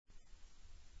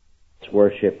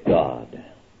worship God.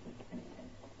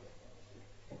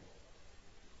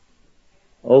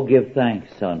 O give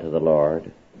thanks unto the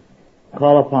Lord.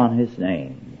 Call upon his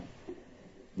name.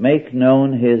 Make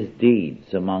known his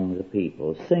deeds among the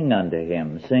people. Sing unto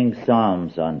him. Sing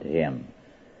psalms unto him.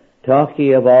 Talk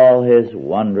ye of all his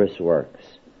wondrous works.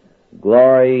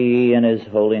 Glory ye in his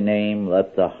holy name.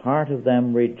 Let the heart of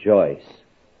them rejoice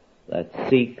that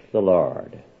seek the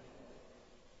Lord.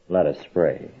 Let us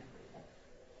pray.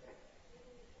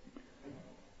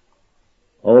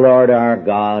 O Lord our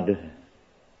God,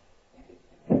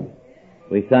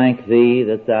 we thank thee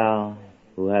that thou,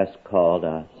 who hast called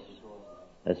us,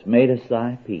 hast made us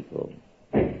thy people,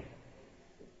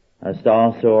 hast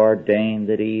also ordained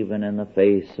that even in the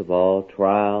face of all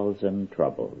trials and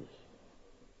troubles,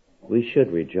 we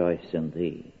should rejoice in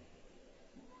thee.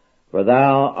 For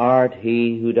thou art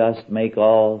he who dost make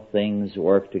all things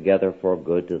work together for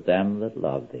good to them that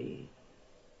love thee,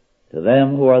 to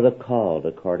them who are the called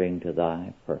according to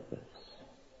thy purpose.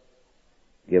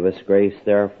 Give us grace,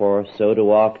 therefore, so to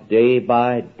walk day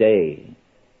by day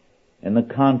in the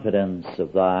confidence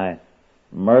of thy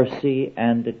mercy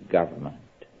and government,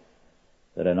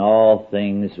 that in all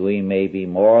things we may be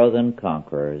more than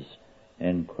conquerors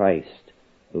in Christ,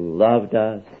 who loved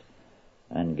us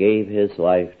and gave his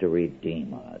life to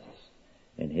redeem us.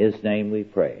 In his name we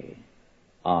pray.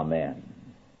 Amen.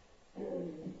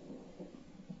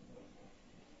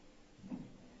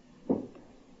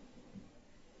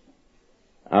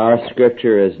 Our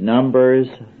scripture is Numbers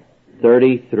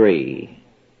 33,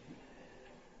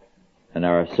 and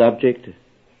our subject,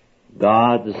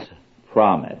 God's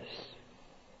promise.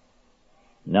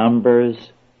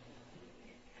 Numbers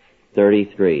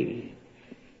 33.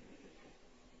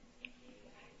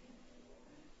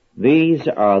 These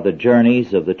are the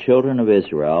journeys of the children of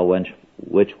Israel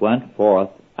which went forth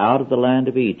out of the land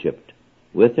of Egypt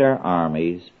with their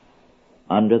armies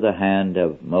under the hand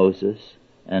of Moses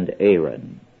and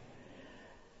Aaron.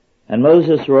 And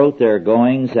Moses wrote their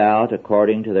goings out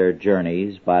according to their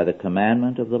journeys by the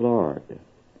commandment of the Lord.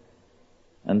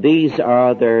 And these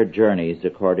are their journeys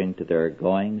according to their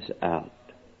goings out.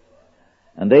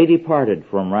 And they departed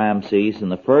from Ramses in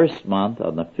the first month,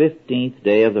 on the 15th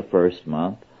day of the first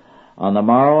month, on the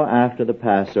morrow after the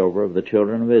Passover of the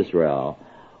children of Israel,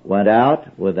 went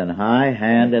out with an high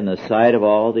hand in the sight of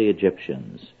all the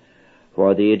Egyptians.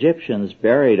 For the Egyptians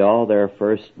buried all their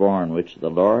firstborn which the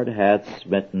Lord had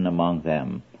smitten among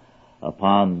them.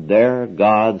 Upon their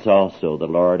gods also the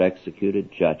Lord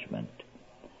executed judgment.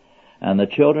 And the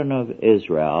children of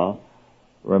Israel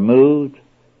removed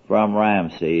from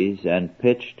Ramses and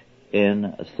pitched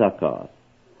in Succoth.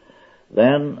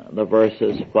 Then the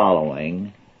verses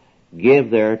following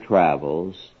give their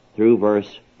travels through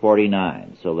verse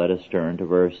 49. So let us turn to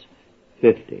verse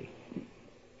 50.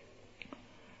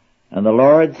 And the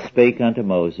Lord spake unto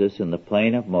Moses in the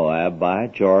plain of Moab by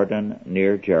Jordan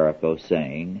near Jericho,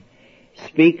 saying,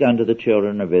 Speak unto the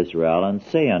children of Israel, and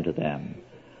say unto them,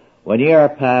 When ye are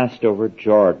passed over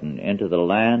Jordan into the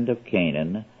land of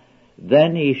Canaan,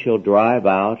 then ye shall drive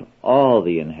out all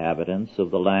the inhabitants of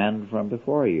the land from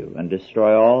before you, and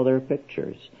destroy all their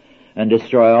pictures, and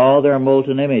destroy all their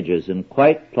molten images, and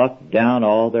quite pluck down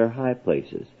all their high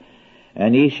places.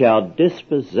 And ye shall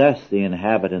dispossess the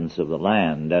inhabitants of the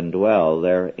land, and dwell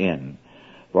therein.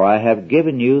 For I have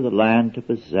given you the land to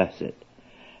possess it.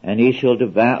 And ye shall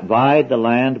divide the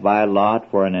land by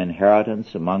lot for an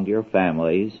inheritance among your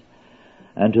families.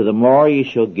 And to the more ye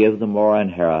shall give the more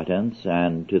inheritance,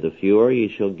 and to the fewer ye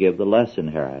shall give the less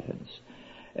inheritance.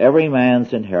 Every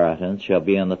man's inheritance shall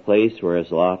be in the place where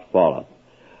his lot falleth.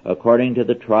 According to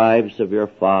the tribes of your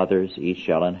fathers ye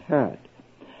shall inherit.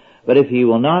 But if ye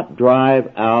will not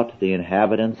drive out the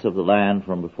inhabitants of the land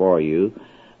from before you,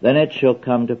 then it shall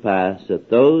come to pass that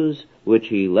those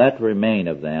which ye let remain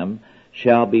of them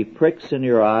shall be pricks in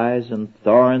your eyes and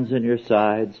thorns in your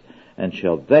sides, and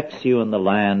shall vex you in the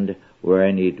land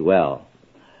wherein ye dwell.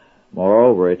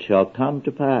 Moreover, it shall come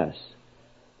to pass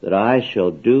that I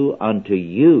shall do unto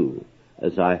you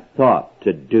as I thought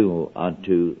to do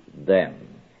unto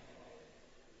them.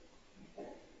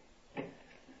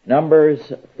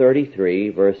 Numbers 33,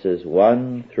 verses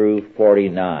 1 through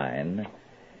 49,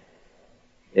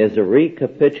 is a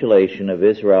recapitulation of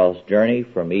Israel's journey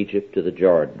from Egypt to the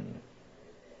Jordan.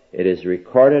 It is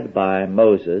recorded by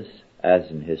Moses as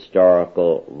an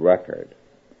historical record.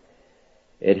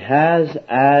 It has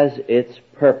as its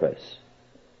purpose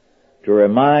to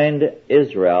remind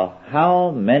Israel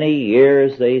how many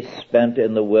years they spent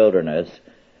in the wilderness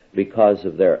because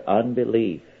of their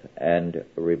unbelief and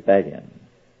rebellion.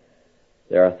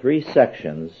 There are three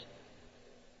sections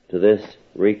to this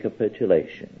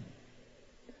recapitulation.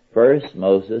 First,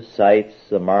 Moses cites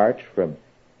the march from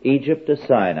Egypt to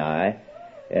Sinai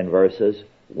in verses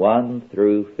 1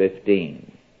 through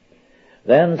 15.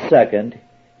 Then second,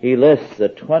 he lists the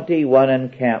 21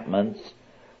 encampments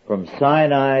from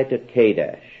Sinai to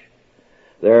Kadesh.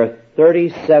 There are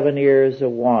 37 years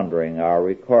of wandering are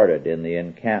recorded in the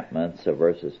encampments of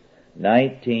verses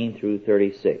 19 through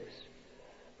 36,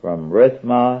 from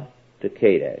Rithmah to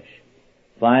Kadesh.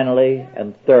 Finally,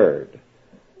 and third,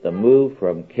 the move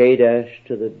from Kadesh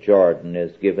to the Jordan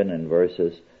is given in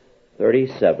verses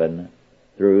 37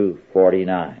 through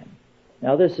 49.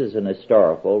 Now this is an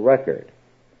historical record.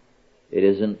 It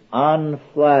is an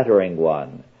unflattering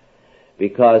one,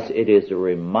 because it is a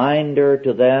reminder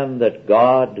to them that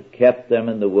God kept them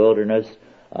in the wilderness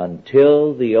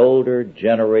until the older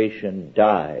generation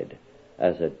died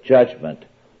as a judgment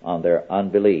on their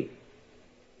unbelief.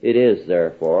 It is,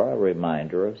 therefore, a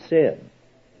reminder of sin.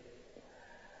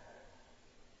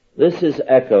 This is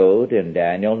echoed in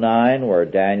Daniel 9, where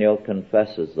Daniel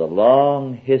confesses the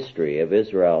long history of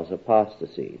Israel's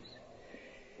apostasies.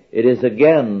 It is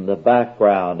again the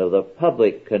background of the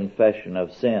public confession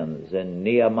of sins in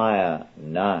Nehemiah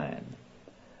 9.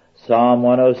 Psalm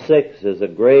 106 is a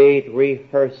great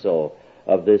rehearsal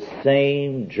of this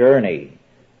same journey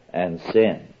and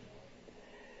sin.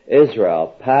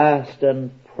 Israel, past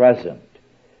and present,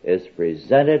 is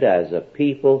presented as a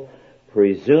people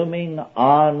presuming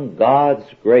on God's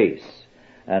grace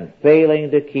and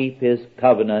failing to keep His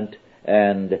covenant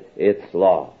and its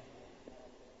law.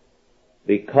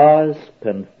 Because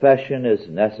confession is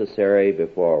necessary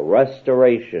before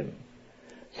restoration,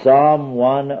 Psalm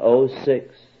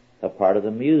 106, a part of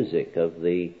the music of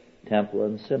the temple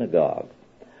and synagogue,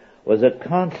 was a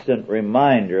constant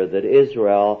reminder that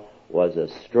Israel was a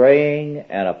straying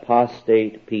and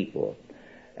apostate people,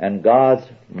 and God's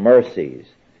mercies,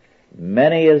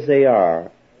 many as they are,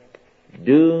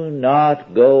 do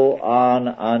not go on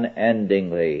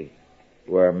unendingly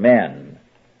where men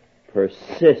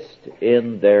persist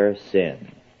in their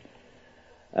sin.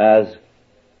 As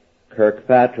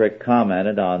Kirkpatrick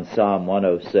commented on Psalm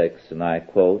 106, and I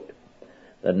quote,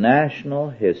 "The national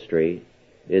history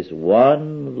is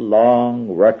one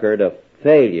long record of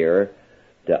failure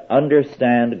to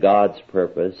understand God's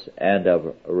purpose and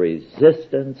of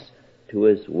resistance to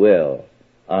His will,"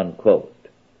 unquote.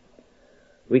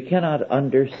 We cannot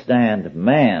understand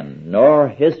man nor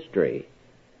history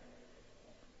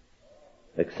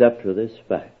except for this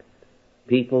fact.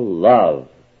 People love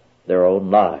their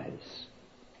own lives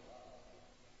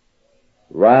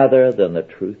rather than the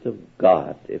truth of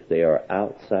God if they are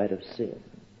outside of sin.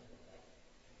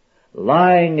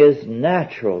 Lying is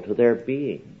natural to their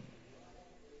being.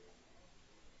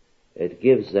 It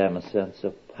gives them a sense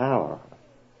of power,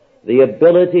 the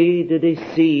ability to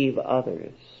deceive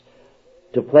others,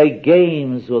 to play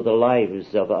games with the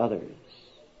lives of others.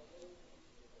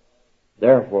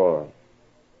 Therefore,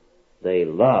 they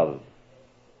love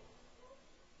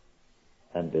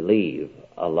and believe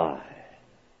a lie,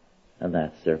 and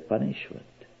that's their punishment.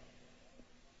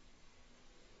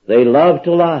 They love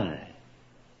to lie,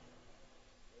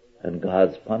 and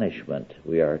God's punishment,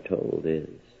 we are told, is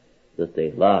that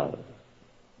they love,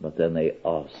 but then they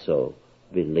also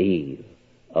believe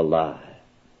a lie.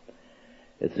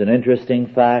 It's an interesting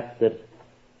fact that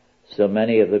so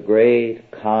many of the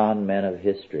great con men of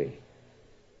history,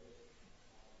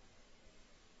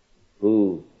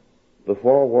 who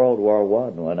before World War I,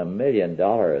 when $1 million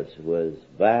was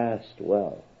vast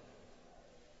wealth,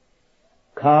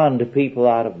 conned people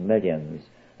out of millions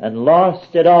and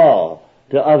lost it all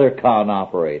to other con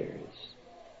operators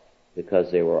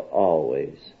because they were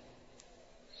always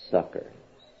suckers.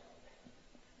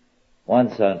 One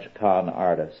such con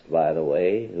artist, by the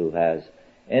way, who has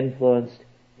influenced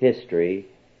history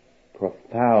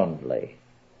profoundly,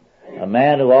 a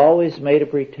man who always made a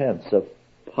pretense of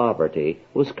poverty,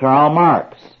 was Karl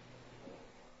Marx.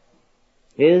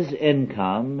 His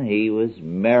income, he was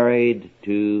married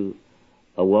to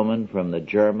a woman from the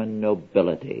German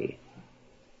nobility,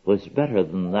 was better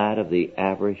than that of the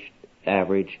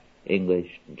average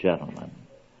English gentleman.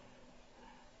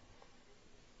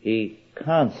 He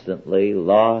constantly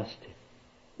lost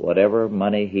whatever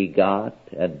money he got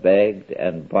and begged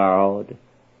and borrowed,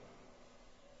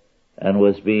 and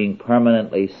was being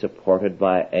permanently supported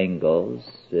by Engels,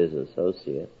 his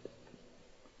associate,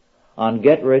 on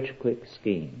get-rich-quick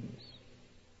schemes,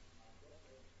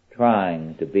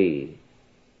 trying to be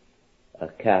a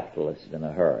capitalist in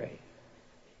a hurry.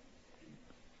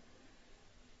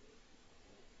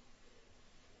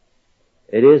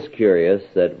 It is curious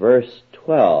that verse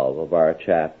 12 of our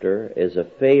chapter is a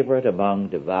favorite among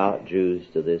devout Jews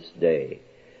to this day.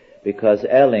 because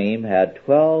Elim had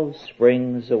 12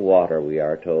 springs of water, we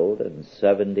are told, and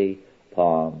 70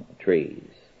 palm trees.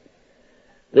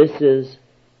 This is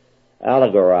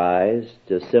allegorized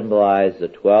to symbolize the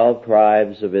 12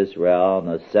 tribes of Israel and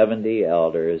the 70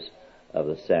 elders of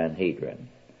the Sanhedrin.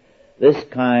 This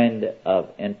kind of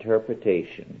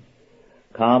interpretation,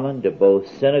 common to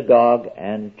both synagogue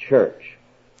and church,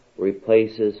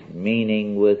 replaces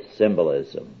meaning with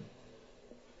symbolism.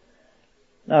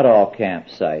 Not all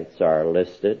campsites are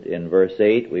listed. In verse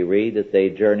 8 we read that they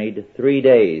journeyed 3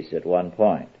 days at one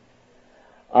point.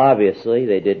 Obviously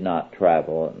they did not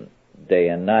travel day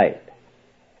and night.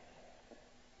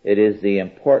 It is the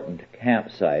important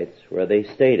campsites where they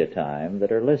stayed a time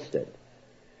that are listed,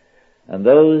 and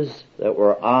those that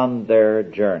were on their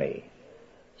journey,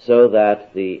 so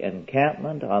that the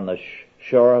encampment on the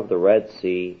shore of the Red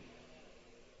Sea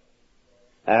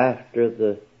after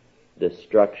the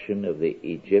destruction of the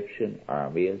Egyptian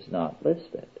army is not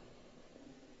listed.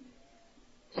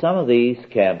 Some of these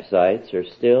campsites are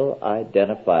still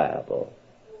identifiable,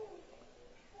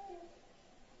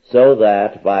 so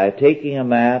that by taking a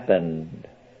map and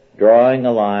drawing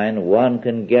a line, one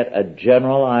can get a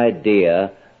general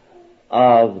idea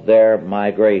of their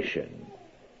migration.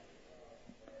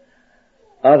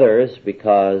 Others,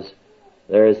 because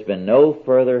there has been no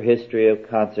further history of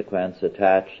consequence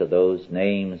attached to those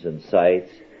names and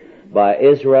sites by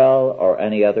Israel or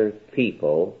any other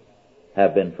people,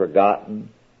 have been forgotten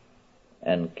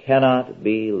and cannot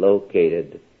be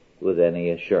located with any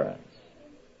assurance.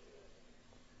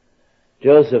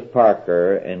 Joseph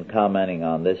Parker, in commenting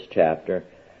on this chapter,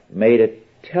 made a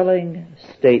telling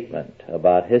statement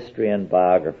about history and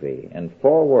biography in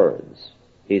 4 words.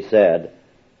 He said,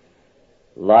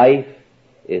 "Life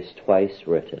is twice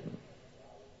written.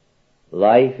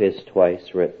 Life is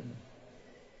twice written.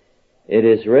 It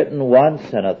is written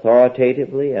once and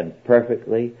authoritatively and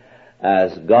perfectly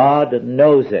as God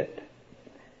knows it.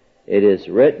 It is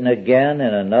written again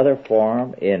in another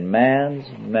form in man's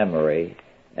memory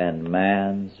and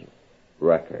man's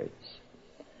records."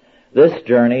 This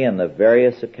journey and the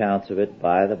various accounts of it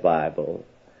by the Bible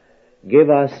give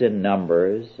us in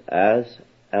Numbers, as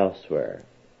elsewhere,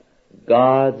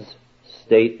 God's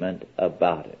statement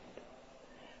about it.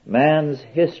 Man's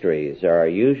histories are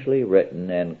usually written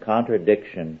in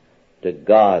contradiction to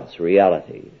God's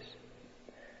realities.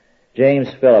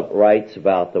 James Philip writes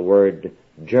about the word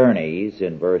journeys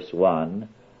in verse 1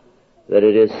 that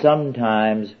it is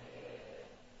sometimes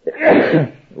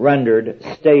rendered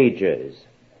stages.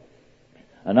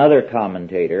 Another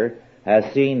commentator has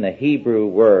seen the Hebrew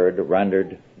word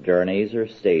rendered journeys or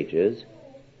stages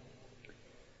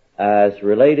as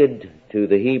related to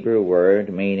the Hebrew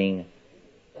word meaning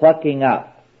plucking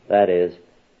up, that is,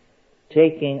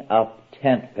 taking up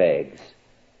tent pegs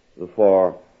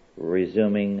before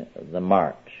resuming the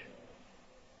march.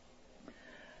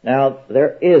 Now,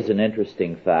 there is an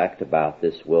interesting fact about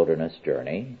this wilderness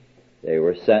journey. They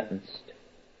were sentenced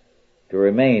to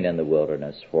remain in the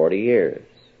wilderness 40 years.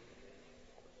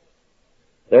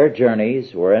 Their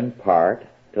journeys were in part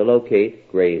to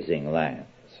locate grazing lands.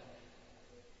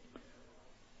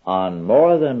 On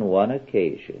more than one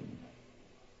occasion,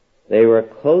 they were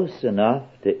close enough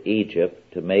to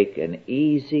Egypt to make an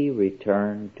easy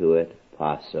return to it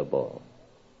possible.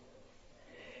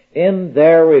 In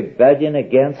their rebellion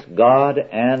against God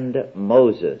and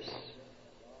Moses,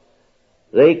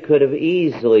 they could have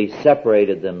easily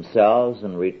separated themselves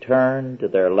and returned to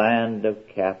their land of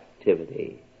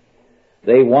captivity.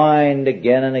 They whined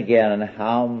again and again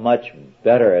how much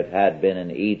better it had been in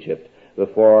Egypt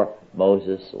before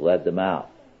Moses led them out.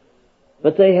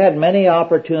 But they had many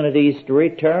opportunities to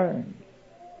return.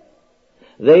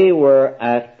 They were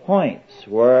at points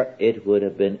where it would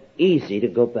have been easy to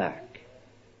go back.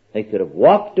 They could have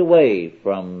walked away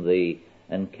from the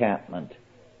encampment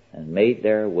and made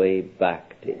their way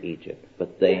back to Egypt,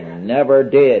 but they never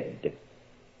did.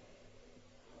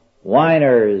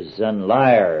 Whiners and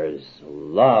liars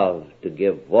love to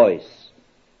give voice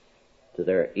to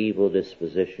their evil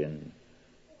disposition.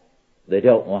 They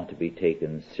don't want to be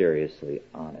taken seriously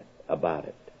about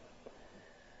it.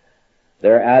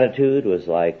 Their attitude was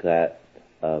like that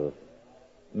of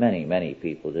many, many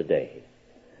people today.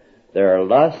 Their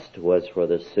lust was for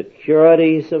the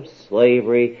securities of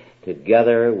slavery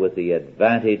together with the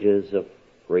advantages of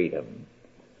freedom.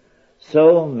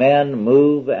 So men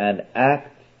move and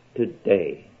act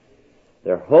today.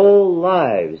 Their whole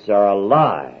lives are a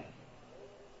lie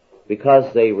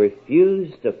because they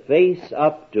refuse to face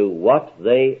up to what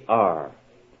they are,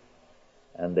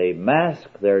 and they mask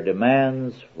their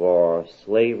demands for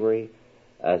slavery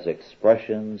as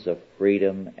expressions of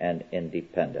freedom and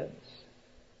independence.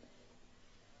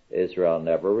 Israel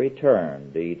never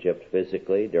returned to Egypt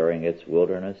physically during its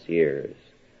wilderness years,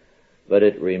 but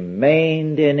it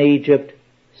remained in Egypt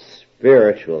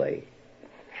spiritually.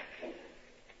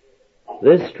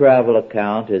 This travel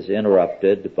account is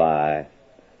interrupted by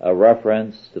a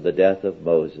reference to the death of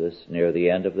Moses near the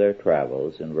end of their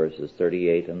travels in verses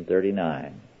 38 and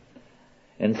 39.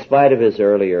 In spite of his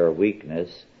earlier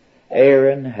weakness,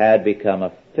 Aaron had become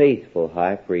a faithful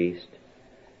high priest,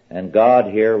 and God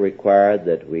here required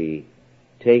that we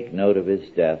take note of his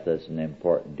death as an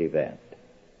important event.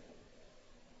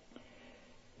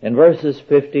 In verses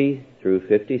 50 through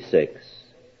 56,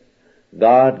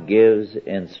 God gives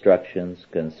instructions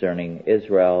concerning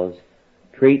Israel's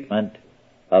treatment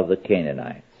of the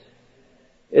Canaanites.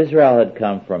 Israel had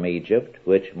come from Egypt,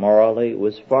 which morally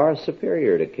was far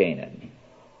superior to Canaan,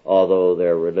 although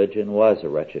their religion was a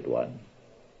wretched one.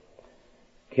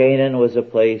 Canaan was a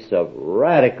place of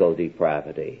radical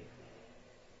depravity.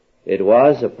 It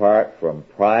was, apart from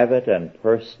private and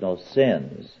personal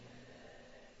sins,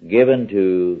 given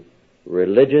to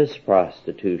religious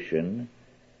prostitution,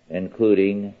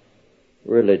 including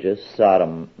religious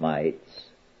sodomites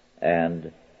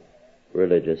and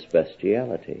religious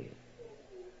bestiality.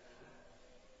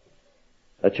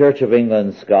 A Church of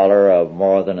England scholar of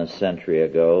more than a century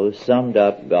ago summed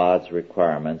up God's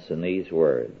requirements in these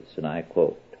words, and I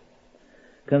quote,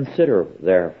 "Consider,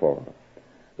 therefore,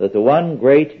 that the one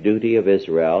great duty of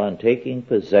Israel in taking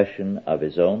possession of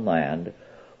his own land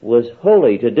was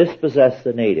wholly to dispossess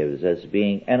the natives as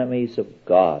being enemies of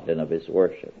God and of his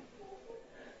worship.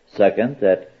 Second,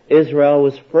 that Israel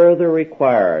was further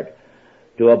required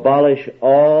to abolish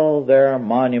all their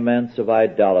monuments of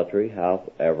idolatry,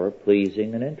 however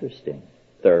pleasing and interesting.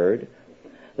 Third,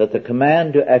 that the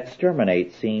command to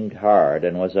exterminate seemed hard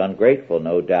and was ungrateful,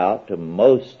 no doubt, to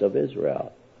most of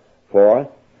Israel. Fourth,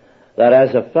 that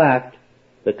as a fact,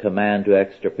 the command to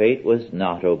extirpate was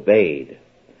not obeyed.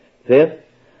 Fifth,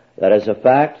 that as a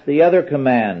fact, the other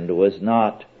command was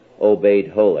not obeyed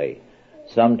wholly.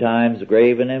 Sometimes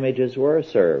graven images were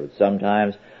served.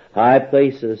 Sometimes high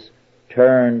places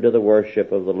turned to the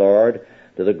worship of the Lord,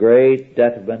 to the great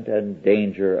detriment and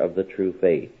danger of the true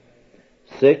faith.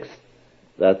 Sixth,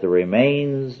 that the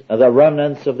remnants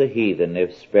of the heathen,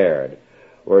 if spared,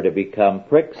 were to become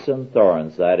pricks and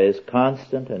thorns, that is,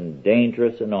 constant and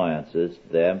dangerous annoyances to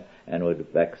them, and would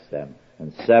vex them.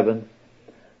 And seventh,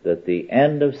 that the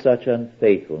end of such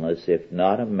unfaithfulness, if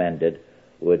not amended,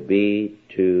 would be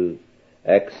to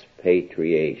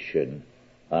expatriation."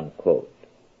 Unquote.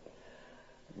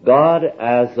 God,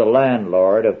 as the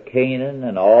landlord of Canaan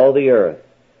and all the earth,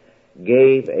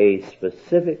 gave a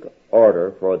specific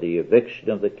order for the eviction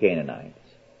of the Canaanites.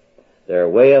 Their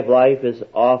way of life is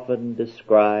often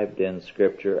described in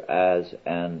Scripture as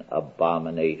an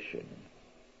abomination.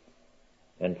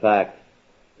 In fact,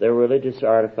 their religious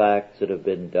artifacts that have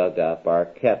been dug up are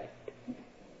kept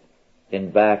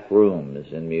in back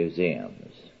rooms in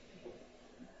museums.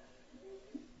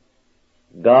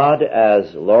 God,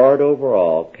 as Lord over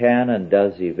all, can and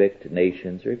does evict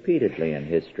nations repeatedly in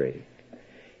history.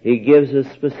 He gives a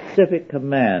specific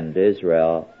command to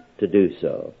Israel to do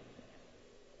so.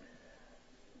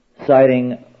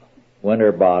 Citing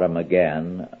Winterbottom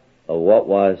again, what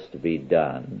was to be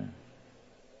done,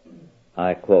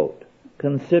 I quote,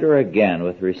 "Consider again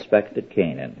with respect to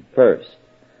Canaan, first,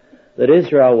 that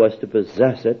Israel was to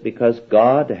possess it because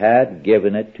God had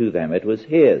given it to them. It was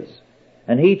His,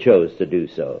 and He chose to do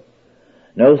so.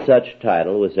 No such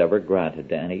title was ever granted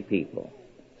to any people.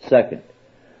 Second,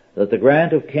 that the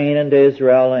grant of Canaan to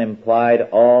Israel implied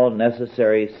all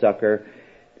necessary succor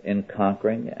in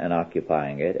conquering and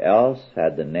occupying it, else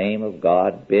had the name of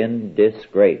God been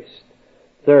disgraced.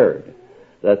 Third,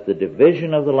 that the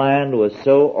division of the land was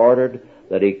so ordered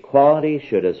that equality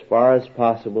should as far as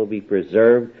possible be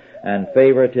preserved and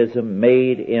favoritism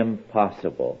made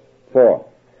impossible. Fourth,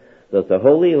 that the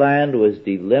Holy Land was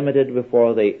delimited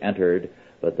before they entered,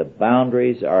 but the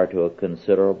boundaries are to a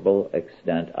considerable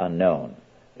extent unknown.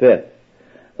 Fifth,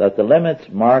 that the limits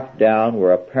marked down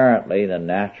were apparently the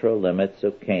natural limits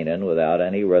of Canaan without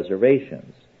any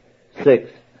reservations.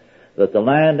 Sixth, that the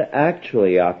land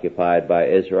actually occupied by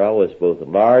Israel was both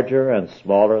larger and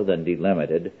smaller than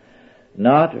delimited,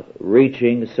 not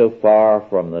reaching so far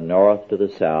from the north to the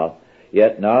south,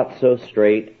 yet not so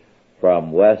straight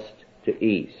from west to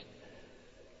east.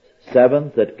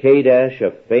 Seventh, that Kadesh,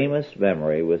 of famous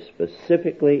memory, was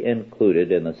specifically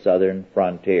included in the southern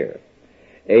frontier.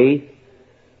 Eighth,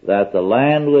 that the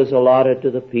land was allotted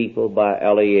to the people by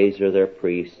Eleazar their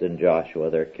priest and Joshua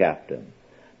their captain.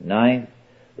 Ninth,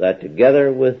 that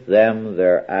together with them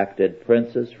there acted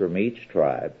princes from each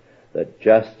tribe, that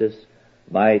justice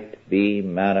might be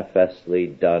manifestly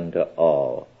done to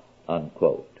all."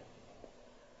 Unquote.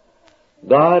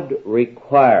 God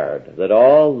required that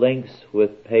all links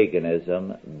with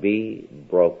paganism be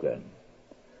broken.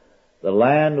 The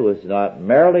land was not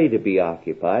merely to be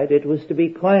occupied, it was to be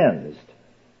cleansed.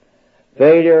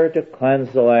 Failure to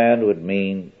cleanse the land would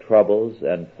mean troubles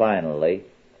and finally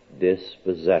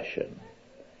dispossession.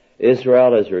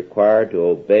 Israel is required to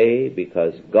obey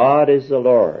because God is the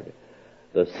Lord,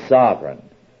 the sovereign.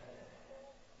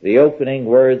 The opening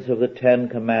words of the Ten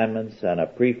Commandments and a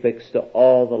prefix to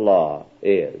all the law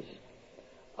is,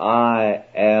 "I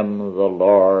am the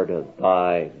Lord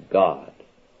thy God."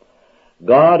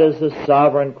 God, as the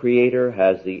sovereign creator,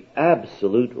 has the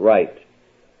absolute right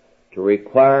to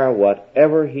require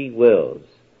whatever he wills,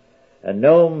 and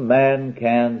no man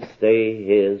can stay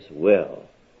his will.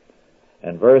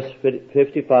 In verse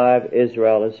 55,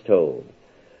 Israel is told,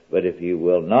 "But if you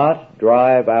will not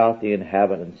drive out the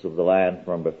inhabitants of the land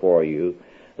from before you,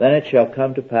 then it shall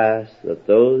come to pass that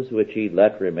those which ye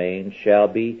let remain shall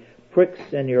be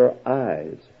pricks in your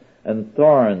eyes, and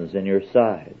thorns in your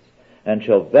sides, and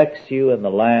shall vex you in the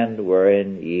land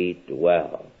wherein ye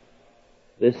dwell."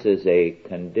 This is a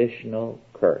conditional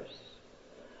curse.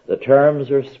 The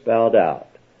terms are spelled out,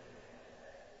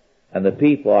 and the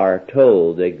people are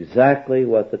told exactly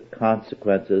what the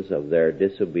consequences of their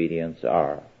disobedience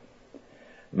are.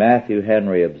 Matthew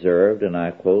Henry observed, and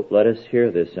I quote, "Let us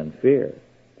hear this in fear.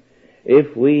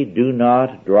 If we do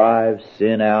not drive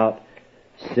sin out,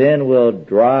 sin will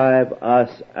drive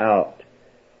us out.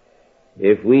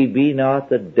 If we be not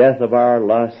the death of our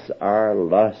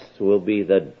lusts will be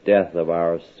the death of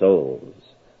our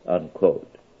souls." Unquote.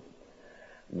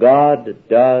 God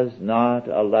does not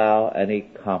allow any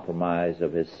compromise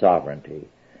of his sovereignty.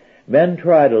 Men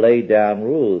try to lay down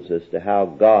rules as to how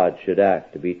God should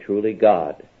act to be truly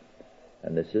God,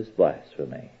 and this is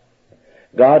blasphemy.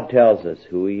 God tells us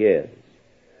who he is.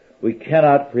 We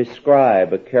cannot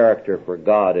prescribe a character for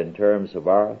God in terms of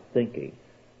our thinking,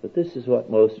 but this is what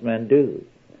most men do.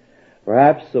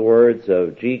 Perhaps the words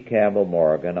of G. Campbell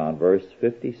Morgan on verse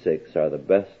 56 are the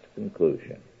best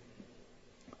conclusion.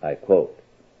 I quote,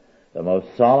 "The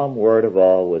most solemn word of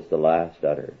all was the last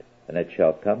uttered, and it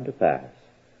shall come to pass,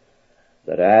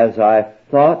 that as I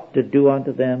thought to do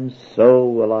unto them, so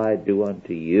will I do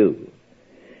unto you."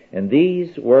 In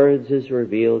these words is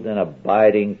revealed an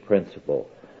abiding principle,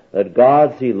 that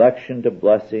God's election to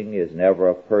blessing is never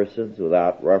of persons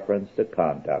without reference to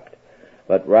conduct,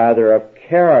 but rather of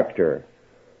character,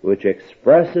 which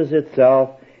expresses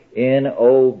itself in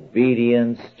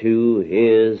obedience to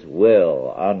his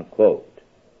will. Unquote.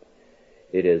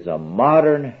 It is a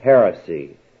modern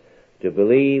heresy to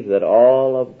believe that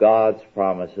all of God's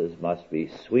promises must be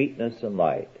sweetness and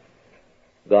light.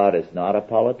 God is not a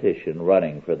politician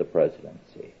running for the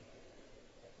presidency.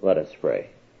 Let us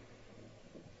pray.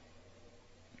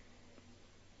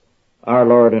 Our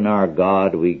Lord and our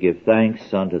God, we give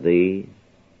thanks unto Thee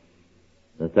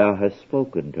that Thou hast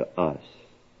spoken to us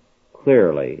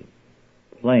clearly,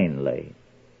 plainly,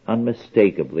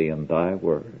 unmistakably in Thy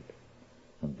Word,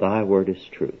 and Thy Word is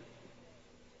truth.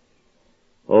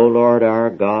 O Lord our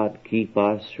God, keep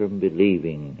us from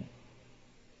believing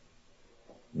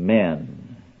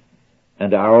men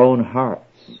and our own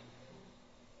hearts,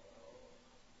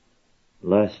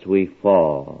 lest we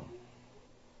fall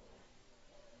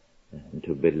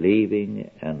into believing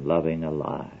and loving a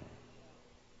lie.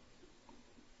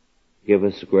 Give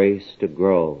us grace to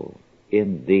grow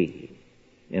in Thee,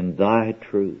 in Thy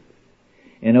truth,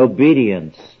 in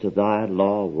obedience to Thy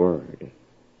law word,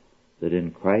 that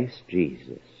in Christ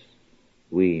Jesus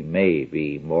we may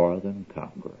be more than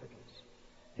conquerors.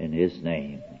 In His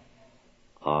name,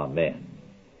 Amen.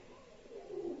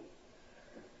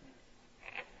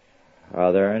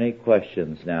 Are there any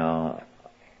questions now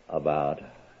about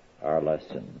our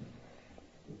lesson?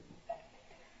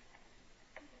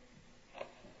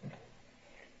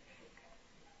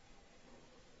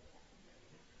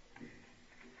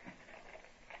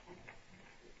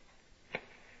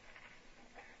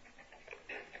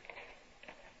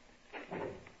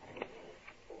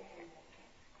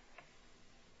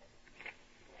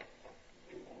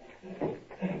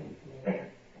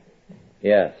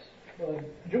 Yes.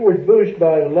 George Bush,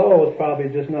 by the law, is probably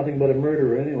just nothing but a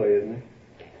murderer anyway, isn't he?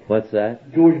 What's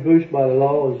that? George Bush, by the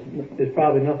law, is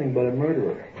probably nothing but a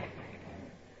murderer.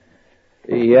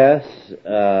 Yes,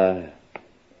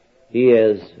 he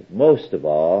is most of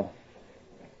all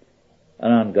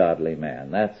an ungodly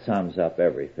man. That sums up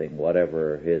everything,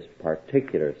 whatever his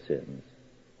particular sins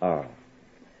are.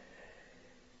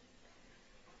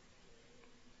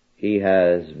 he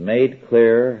has made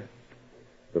clear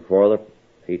before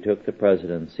he took the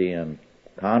presidency in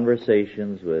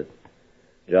conversations with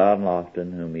John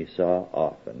Lofton, whom he saw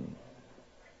often,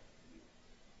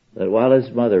 that while his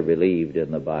mother believed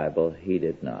in the Bible, he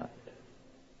did not.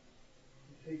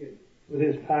 With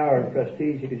his power and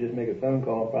prestige, he could just make a phone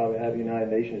call and probably have United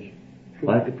Nations troops.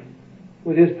 What?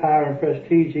 With his power and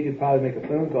prestige, he could probably make a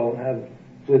phone call and have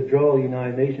withdraw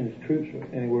United Nations troops from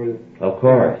anywhere. Of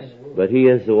course, but he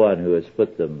is the one who has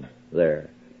put them there.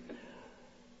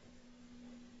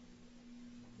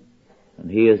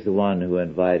 And he is the one who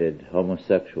invited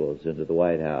homosexuals into the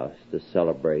White House to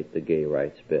celebrate the gay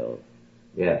rights bill.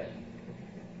 Yes.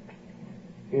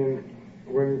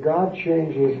 When God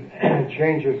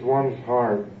changes one's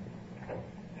heart,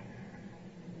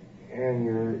 and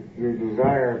your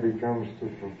desire becomes to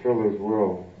fulfill His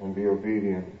will and be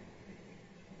obedient,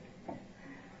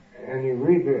 and you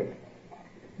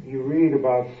read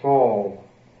about Saul,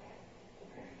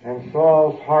 and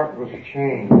Saul's heart was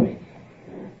changed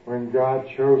when God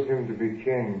chose him to be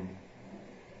king,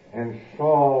 and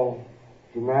Saul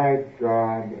denied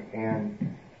God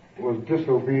and was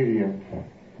disobedient,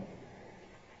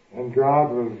 and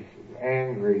God was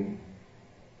angry.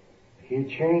 He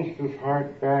changed his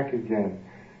heart back again.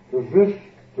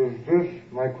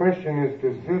 My question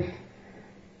is,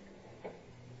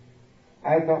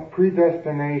 I thought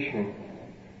predestination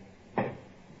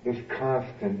is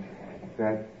constant,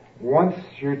 that once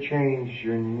you're changed,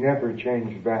 you're never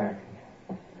changed back.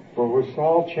 But was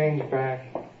Saul changed back?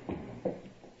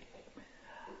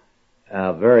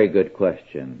 A very good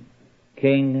question.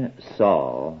 King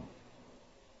Saul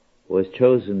was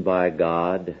chosen by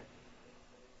God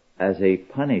as a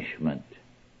punishment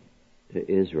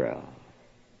to Israel.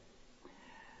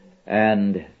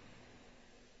 And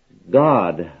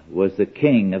God was the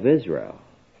king of Israel.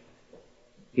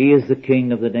 He is the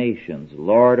king of the nations,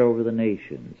 Lord over the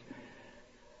nations.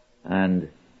 And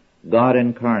God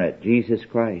incarnate, Jesus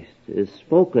Christ, is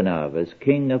spoken of as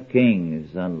King of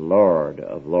kings and Lord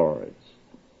of lords.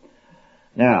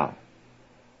 Now,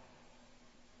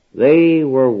 they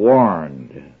were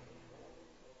warned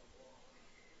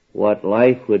what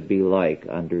life would be like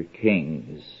under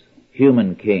kings,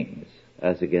 human kings,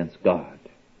 as against God.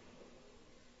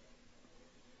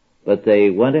 But they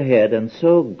went ahead, and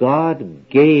so God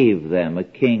gave them a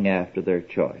king after their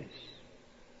choice.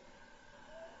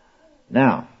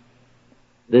 Now,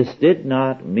 this did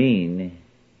not mean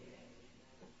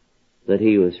that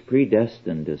he was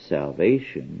predestined to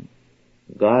salvation.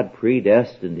 God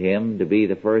predestined him to be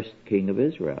the first king of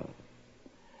Israel.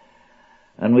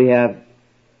 And we have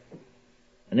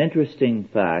an interesting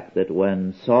fact that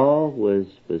when Saul was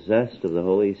possessed of the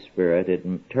Holy Spirit,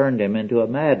 it turned him into a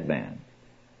madman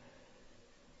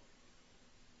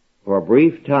for a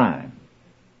brief time,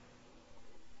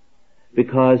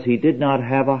 because he did not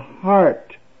have a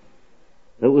heart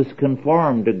that was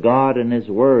conformed to God and His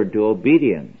Word, to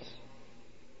obedience,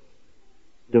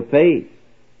 to faith.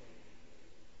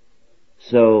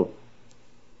 So,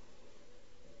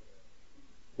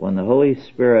 when the Holy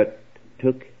Spirit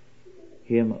took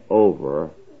him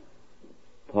over,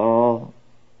 Paul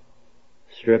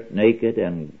stripped naked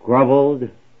and groveled,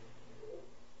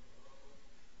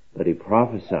 but he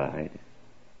prophesied,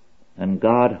 and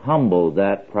God humbled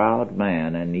that proud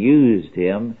man and used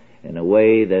him in a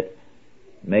way that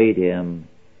made him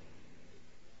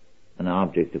an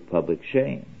object of public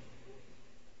shame.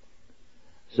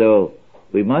 So,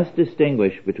 we must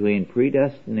distinguish between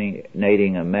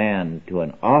predestinating a man to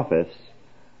an office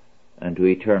and to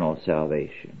eternal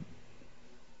salvation.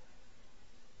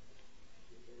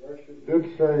 It did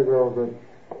say, though,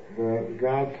 that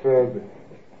God said,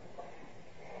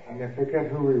 and I forget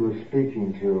who he was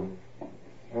speaking to,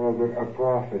 a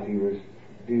prophet he was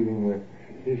dealing with.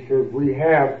 He said, we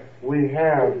have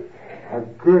a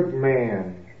good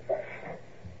man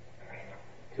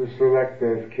to select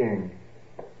as king.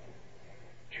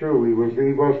 True, he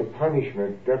was a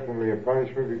punishment, definitely a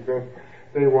punishment, because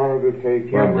they wanted to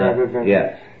take him rather than...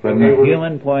 Yes, from the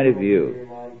human point of view.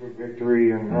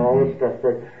 Victory and all this stuff,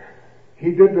 but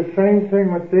he did the same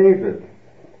thing with David.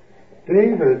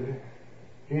 David,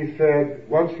 he said,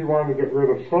 once he wanted to get rid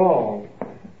of Saul,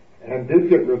 and did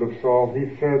get rid of Saul,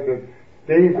 he said that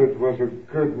David was a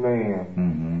good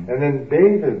man. And then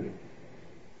David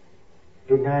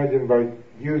denied him by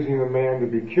using a man to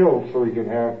be killed so he could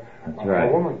have a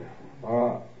woman.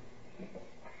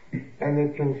 And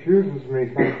it confuses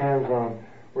me sometimes on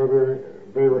whether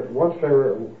once they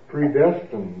were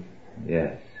predestined.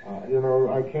 Yes.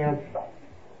 I can't...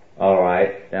 All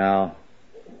right. Now,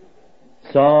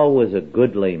 Saul was a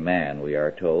goodly man, we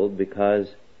are told,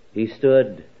 because he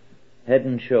stood head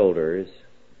and shoulders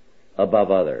above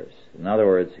others. In other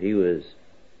words, he was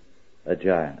a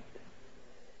giant.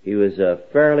 He was a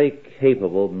fairly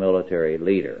capable military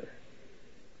leader.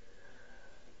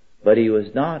 But he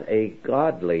was not a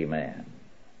godly man.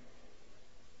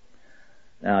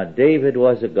 Now, David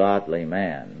was a godly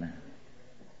man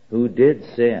who did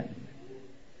sin.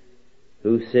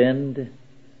 Who sinned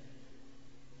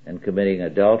in committing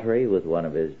adultery with one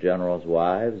of his general's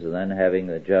wives, and then having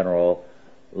the general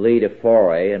lead a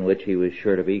foray in which he was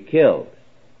sure to be killed.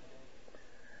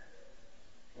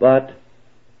 But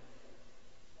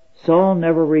Saul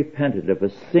never repented of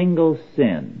a single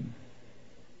sin,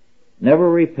 never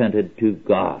repented to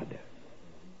God.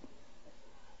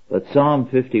 But Psalm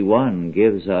 51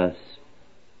 gives us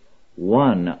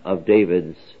one of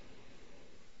David's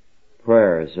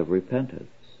prayers of repentance.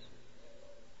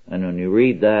 And when you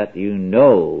read that, you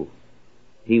know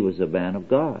he was a man of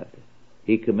God.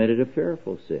 He committed a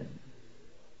fearful sin.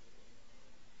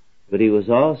 But he was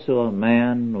also a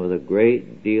man with a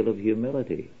great deal of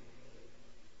humility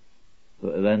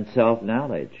and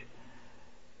self-knowledge.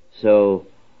 So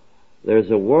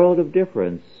there's a world of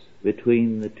difference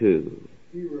between the two.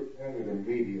 He repented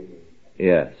immediately.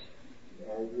 Yes.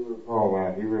 I do recall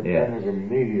that. He repented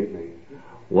immediately.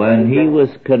 When he was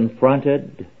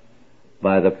confronted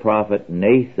by the prophet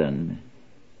Nathan,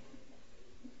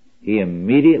 he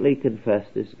immediately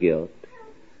confessed his guilt.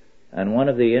 And one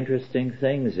of the interesting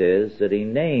things is that he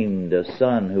named a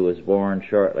son who was born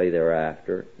shortly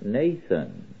thereafter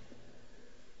Nathan.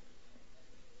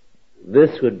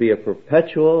 This would be a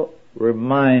perpetual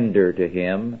reminder to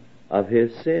him of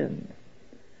his sin.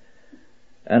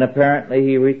 And apparently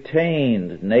he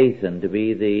retained Nathan to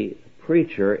be the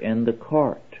preacher in the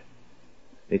court,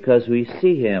 because we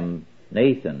see him,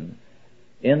 Nathan,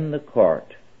 in the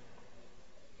court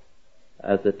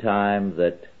at the time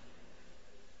that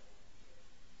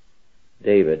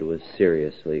David was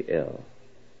seriously ill.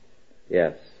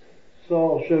 Yes.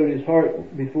 Saul showed his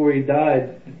heart before he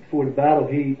died. Before the battle,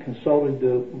 he consulted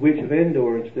the witch of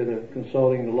Endor instead of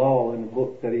consulting the law in the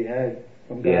book that he had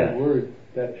from God's Word.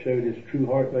 That showed his true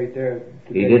heart right there.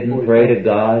 He didn't pray to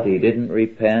God. He didn't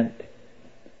repent.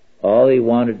 All he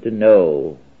wanted to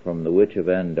know from the witch of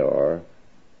Endor,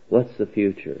 what's the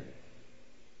future?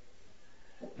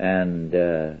 And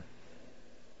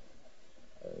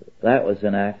that was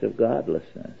an act of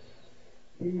godlessness.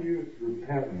 He used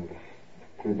repentance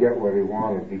to get what he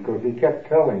wanted, because he kept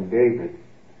telling David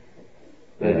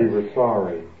that he was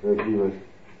sorry, that he was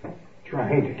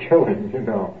trying to kill him, you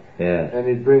know. Yes. And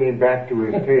he'd bring him back to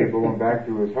his table and back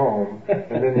to his home,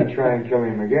 and then he'd try and kill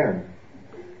him again.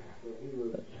 He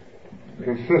was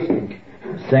consistent.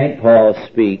 St. Paul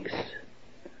speaks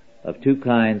of two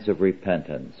kinds of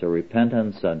repentance, a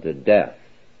repentance unto death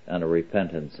and a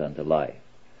repentance unto life.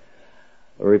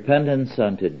 A repentance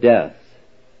unto death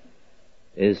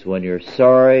is when you're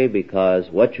sorry because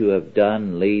what you have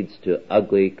done leads to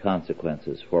ugly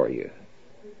consequences for you.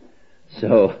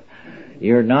 So,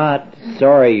 you're not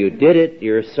sorry you did it,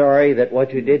 you're sorry that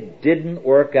what you did didn't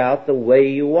work out the way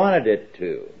you wanted it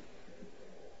to.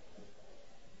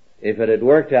 If it had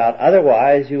worked out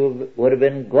otherwise, you would have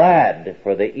been glad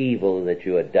for the evil that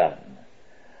you had done.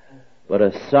 But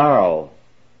a sorrow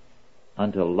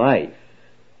unto life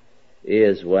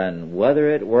is when, whether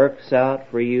it works out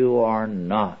for you or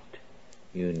not,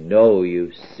 you know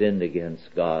you've sinned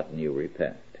against God and you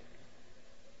repent.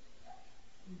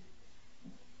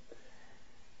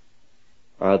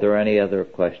 Are there any other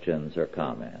questions or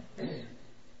comments?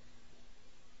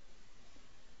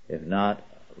 If not,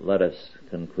 let us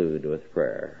conclude with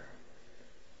prayer.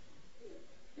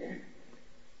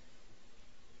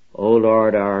 O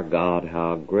Lord our God,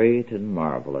 how great and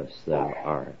marvelous Thou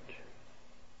art.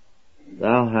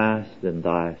 Thou hast in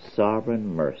Thy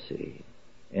sovereign mercy,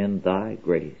 in Thy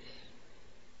grace,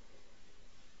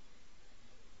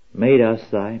 made us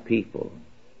Thy people,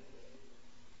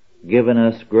 given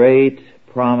us great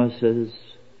promises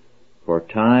for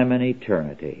time and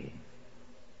eternity,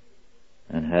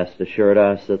 and hast assured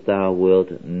us that Thou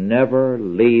wilt never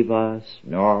leave us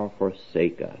nor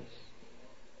forsake us,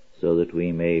 so that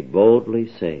we may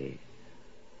boldly say,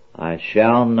 I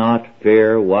shall not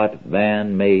fear what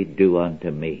man may do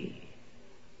unto me.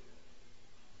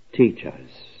 Teach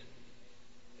us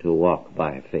to walk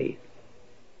by faith.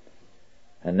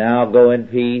 And now go in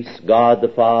peace, God the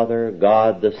Father,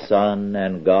 God the Son,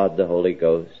 and God the Holy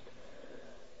Ghost.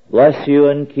 Bless you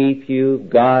and keep you,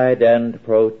 guide and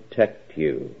protect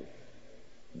you,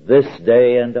 this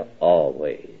day and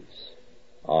always.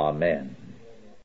 Amen.